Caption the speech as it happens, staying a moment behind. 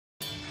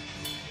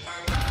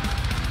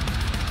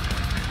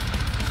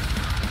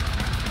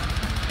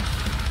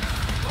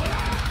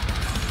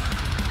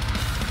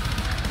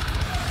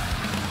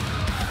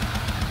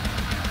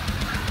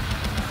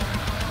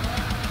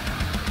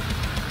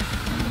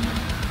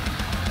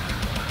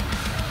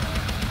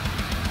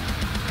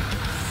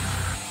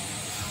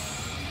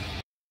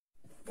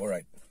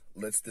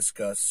let's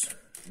discuss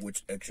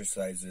which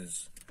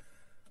exercises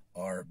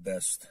are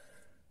best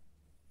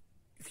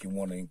if you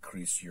want to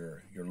increase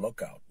your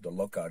lockout, the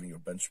lockout in your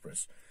bench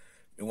press.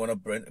 You want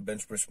to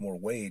bench press more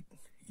weight,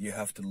 you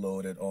have to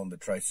load it on the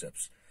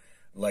triceps.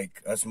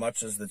 Like as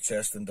much as the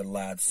chest and the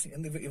lats,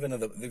 and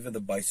even the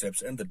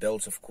biceps and the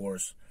delts, of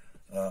course,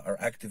 are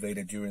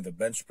activated during the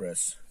bench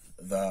press.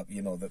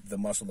 The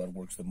muscle that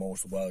works the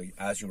most while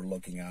as you're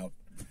looking out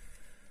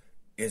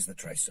is the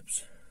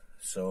triceps.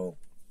 So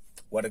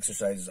what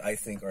exercises I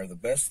think are the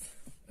best?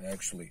 I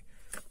actually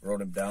wrote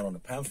them down on a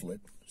pamphlet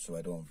so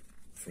I don't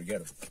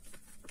forget them.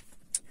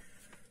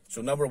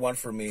 So number one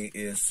for me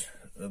is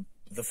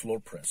the floor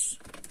press.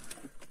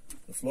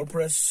 The floor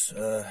press,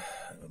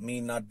 me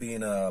not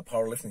being a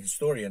powerlifting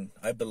historian,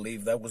 I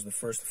believe that was the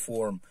first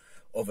form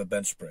of a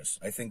bench press.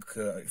 I think,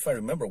 if I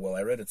remember well,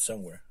 I read it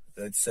somewhere.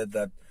 It said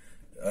that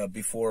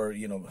before,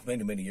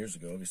 many years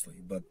ago, obviously,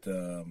 but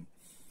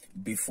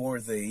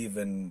before they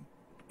even,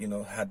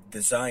 had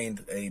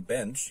designed a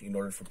bench in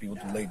order for people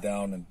to lay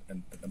down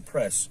and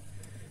press,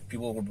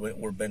 people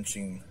were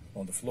benching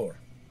on the floor.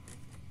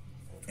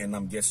 And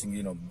I'm guessing,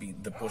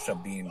 the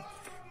push-up being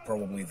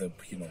probably the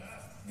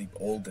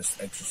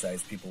oldest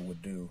exercise people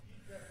would do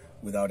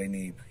without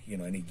any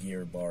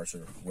gear, bars,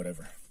 or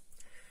whatever.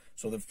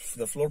 So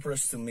the floor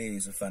press to me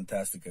is a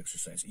fantastic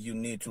exercise. You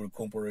need to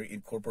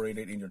incorporate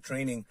it in your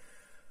training,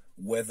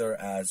 whether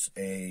as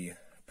a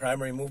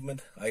primary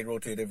movement. I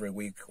rotate every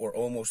week or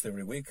almost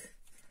every week.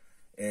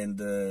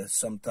 And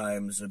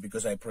sometimes,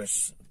 because I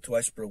press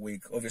twice per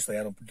week, obviously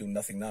I don't do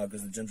nothing now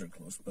because the gyms are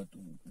closed. But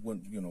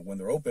when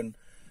they're open,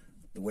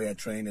 the way I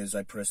train is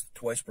I press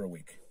twice per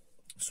week.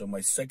 So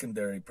my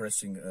secondary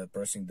pressing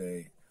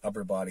the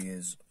upper body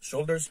is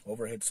shoulders,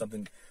 overhead,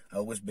 something. I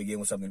always begin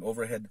with something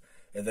overhead,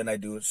 and then I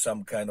do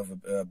some kind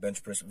of a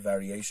bench press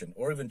variation,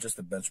 or even just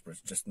a bench press,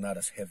 just not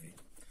as heavy.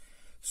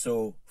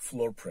 So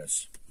floor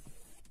press.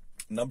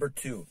 Number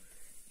two,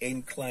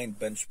 incline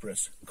bench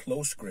press,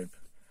 close grip,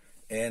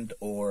 and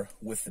or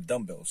with the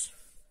dumbbells.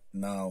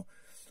 Now,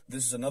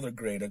 this is another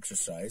great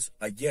exercise.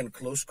 Again,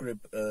 close grip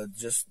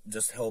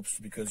just helps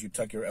because you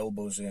tuck your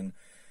elbows in,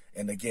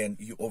 and again,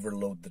 you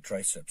overload the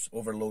triceps.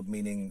 Overload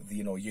meaning,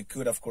 you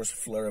could, of course,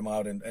 flare them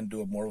out and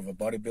do more of a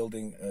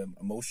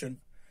bodybuilding motion.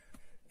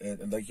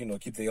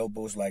 Keep the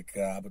elbows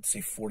I would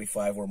say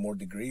 45 or more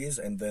degrees,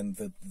 and then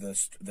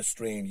the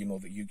strain,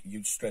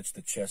 you stretch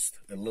the chest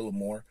a little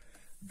more.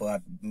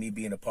 But me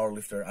being a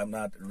powerlifter, I'm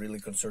not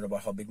really concerned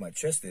about how big my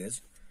chest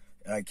is.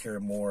 I care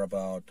more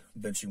about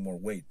benching more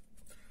weight.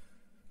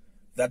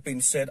 That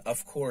being said,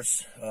 of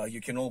course,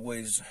 you can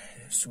always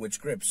switch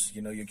grips.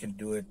 You can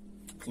do it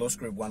close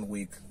grip 1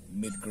 week,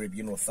 mid grip,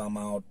 thumb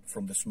out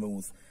from the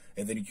smooth,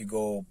 and then you could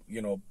go,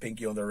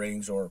 pinky on the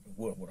rings or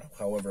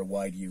however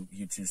wide you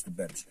choose to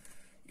bench.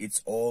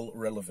 It's all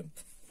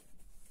relevant.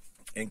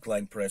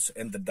 Incline press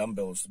and the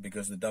dumbbells,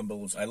 because the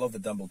dumbbells, I love the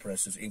dumbbell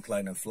presses,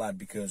 incline and flat,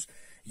 because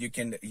you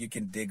can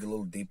dig a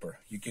little deeper.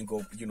 You can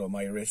go,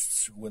 my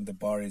wrists when the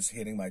bar is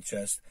hitting my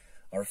chest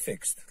are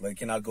fixed. You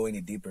cannot go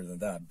any deeper than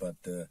that, but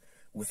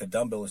with the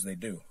dumbbells they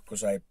do,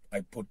 because I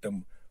put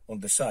them on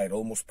the side,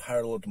 almost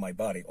parallel to my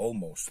body,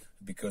 almost,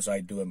 because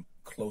I do them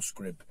close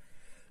grip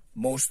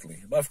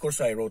mostly. But of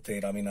course I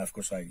rotate. Of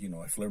course I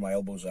flare my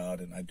elbows out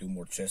and I do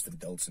more chest and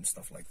delts and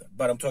stuff like that.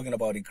 But I'm talking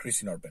about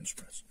increasing our bench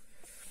press.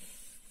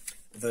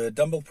 The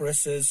dumbbell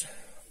presses,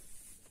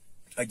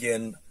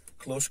 again,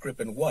 close grip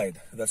and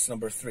wide. That's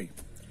number 3.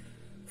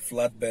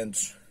 Flat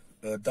bench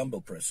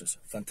dumbbell presses.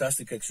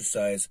 Fantastic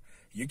exercise.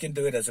 You can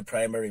do it as a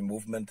primary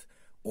movement,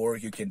 or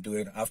you can do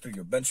it after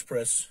your bench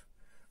press,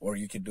 or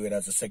you can do it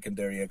as a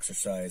secondary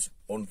exercise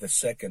on the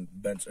second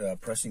bench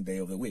pressing day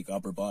of the week,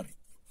 upper body.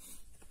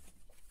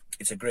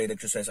 It's a great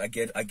exercise.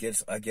 Again,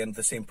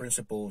 the same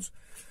principles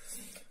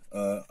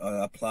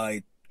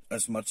apply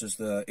as much as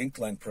the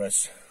incline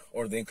press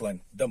or the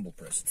incline dumbbell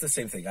press. It's the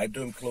same thing. I do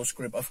them close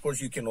grip. Of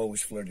course, you can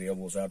always flare the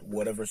elbows out,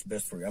 whatever's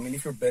best for you.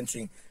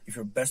 If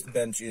your best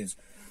bench is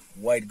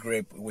wide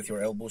grip with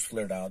your elbows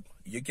flared out,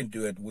 you can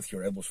do it with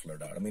your elbows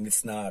flared out.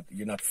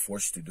 You're not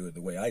forced to do it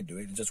the way I do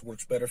it. It just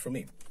works better for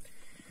me.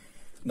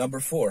 Number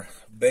 4,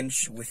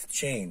 bench with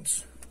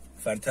chains.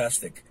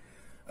 Fantastic.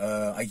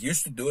 I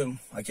used to do them.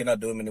 I cannot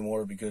do them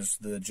anymore because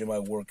the gym I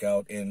work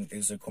out in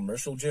is a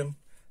commercial gym,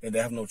 and they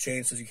have no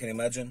chains, as you can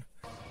imagine.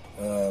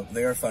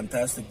 They are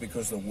fantastic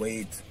because the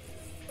weight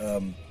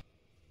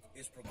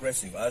is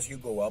progressive. As you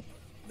go up,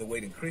 the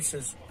weight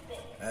increases.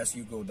 As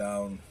you go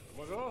down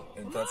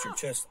and touch your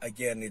chest,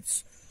 again,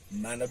 it's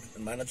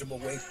manageable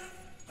weight.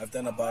 I've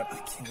done about, I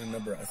can't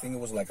remember, I think it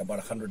was about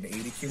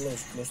 180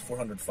 kilos, close to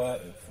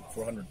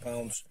 400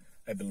 pounds,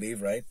 I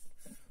believe, right?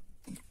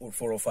 Or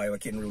 405, I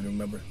can't really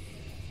remember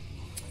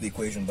the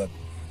equation, but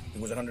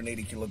it was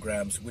 180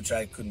 kilograms, which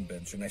I couldn't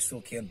bench, and I still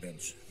can't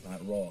bench,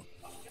 not raw.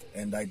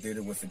 And I did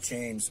it with the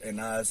chains, and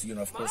as,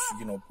 of course,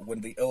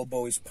 when the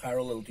elbow is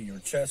parallel to your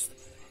chest,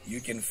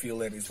 you can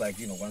feel it. It's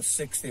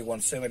 160,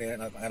 170,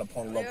 and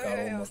upon lockout,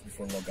 almost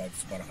before lockout,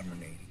 it's about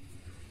 180.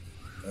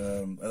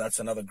 That's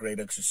another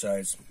great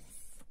exercise.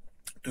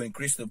 to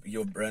increase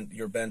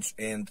your bench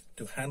and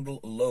to handle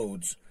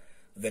loads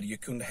that you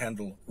couldn't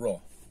handle raw.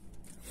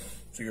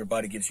 So your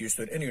body gets used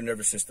to it, and your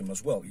nervous system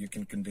as well. You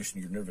can condition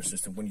your nervous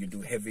system when you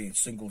do heavy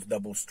singles,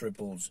 doubles,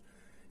 triples,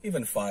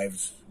 even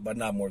fives, but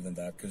not more than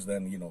that, because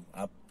then, you know,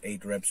 up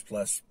 8 reps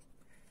plus,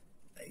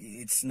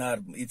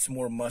 it's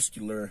more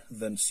muscular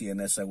than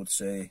CNS, I would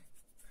say.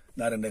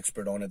 Not an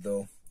expert on it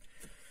though.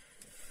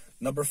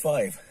 Number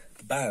 5,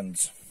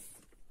 bands.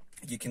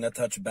 You can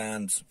attach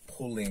bands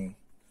pulling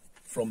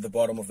from the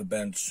bottom of the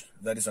bench.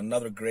 That is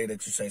another great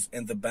exercise,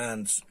 and the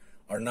bands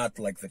are not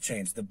like the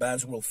chains. The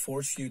bands will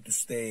force you to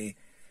stay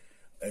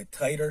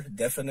tighter,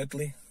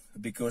 definitely,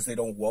 because they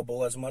don't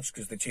wobble as much,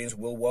 because the chains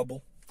will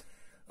wobble.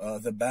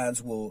 The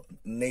bands will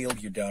nail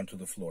you down to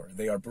the floor.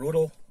 They are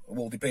brutal,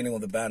 well, depending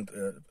on the band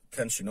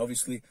tension,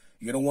 obviously.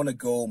 You don't want to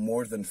go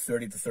more than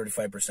 30 to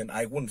 35%.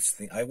 I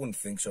wouldn't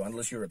think so,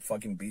 unless you're a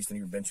fucking beast and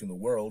you're benching the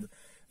world.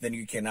 Then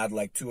you can add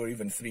like 2 or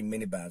even 3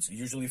 mini bands.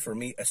 Usually for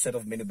me, a set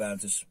of mini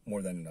bands is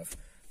more than enough.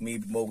 Me,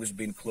 I'm always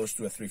been close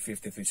to a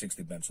 350,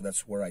 360 band, so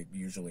that's where I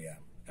usually am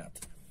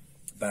at.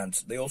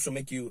 Bands, they also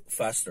make you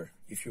faster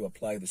if you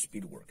apply the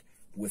speed work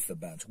with the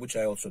bands, which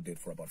I also did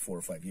for about 4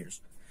 or 5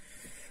 years.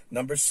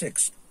 Number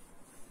 6,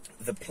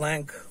 the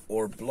plank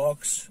or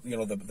blocks, you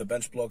know, the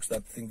bench blocks,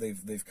 that thing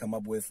they've come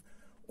up with,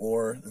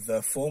 or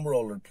the foam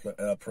roller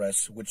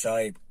press, which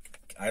I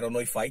don't know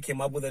if I came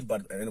up with it,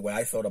 but anyway,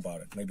 I thought about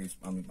it. Maybe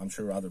I'm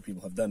sure other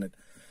people have done it.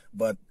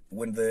 But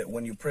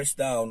when you press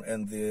down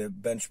and the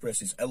bench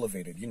press is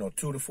elevated, you know,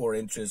 2 to 4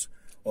 inches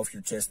off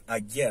your chest,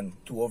 again,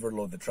 to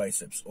overload the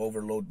triceps.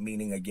 Overload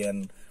meaning,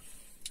 again,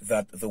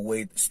 that the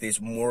weight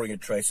stays more in your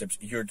triceps.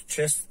 Your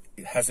chest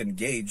has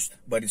engaged,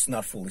 but it's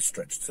not fully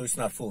stretched, so it's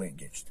not fully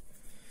engaged.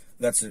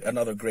 That's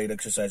another great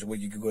exercise where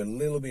you can go a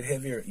little bit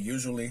heavier,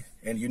 usually,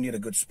 and you need a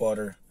good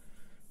spotter,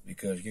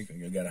 because you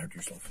gotta hurt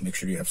yourself. Make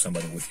sure you have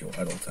somebody with you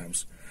at all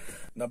times.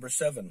 Number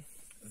 7,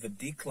 the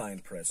decline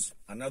press,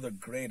 another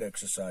great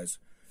exercise,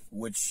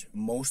 which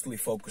mostly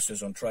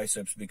focuses on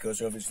triceps,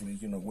 because obviously,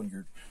 you know,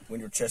 when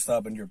you're chest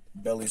up and your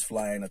belly's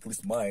flying, at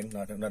least mine,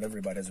 not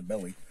everybody has a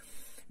belly,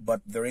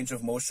 but the range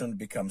of motion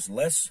becomes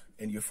less,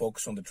 and you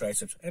focus on the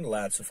triceps and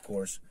lats, of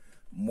course,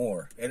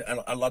 more, and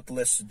a lot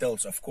less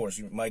delts, of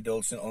course. My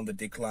delts on the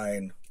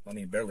decline, I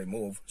mean, barely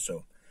move,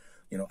 so,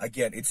 you know,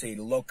 again, it's a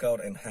lockout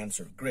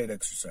enhancer, great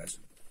exercise.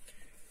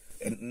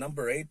 And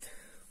number 8,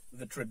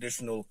 the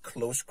traditional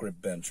close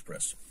grip bench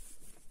press,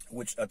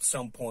 which at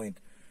some point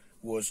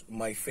was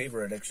my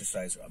favorite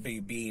exercise,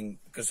 being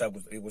because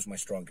it was my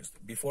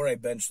strongest. Before I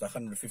benched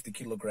 150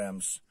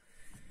 kilograms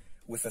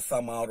with a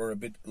thumb out, or a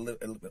bit,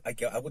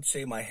 I would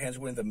say my hands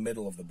were in the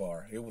middle of the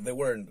bar. They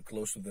weren't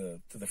close to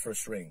the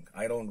first ring.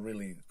 I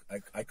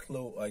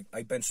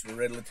benched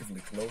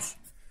relatively close.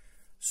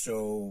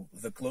 So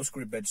the close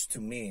grip bench to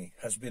me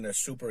has been a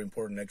super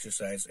important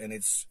exercise, and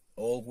it's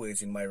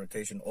always in my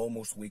rotation,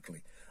 almost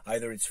weekly.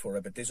 Either it's for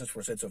repetitions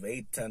for sets of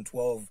 8, 10,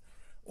 12,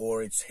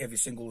 or it's heavy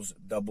singles,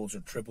 doubles,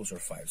 or triples, or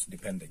fives,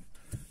 depending.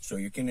 So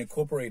you can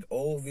incorporate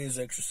all these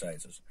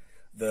exercises.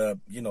 The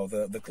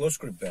close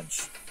grip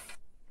bench,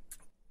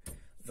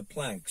 the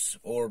planks,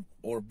 or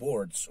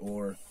boards,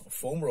 or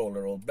foam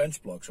roller, or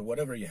bench blocks, or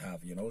whatever you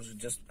have, you know,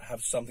 just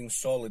have something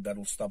solid that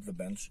will stop the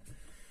bench.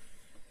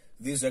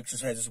 These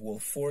exercises will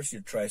force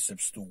your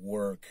triceps to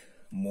work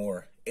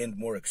more and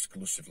more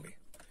exclusively.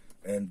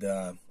 And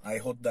I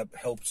hope that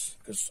helps,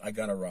 because I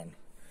gotta run.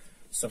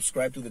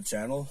 Subscribe to the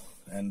channel,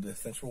 and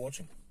thanks for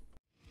watching.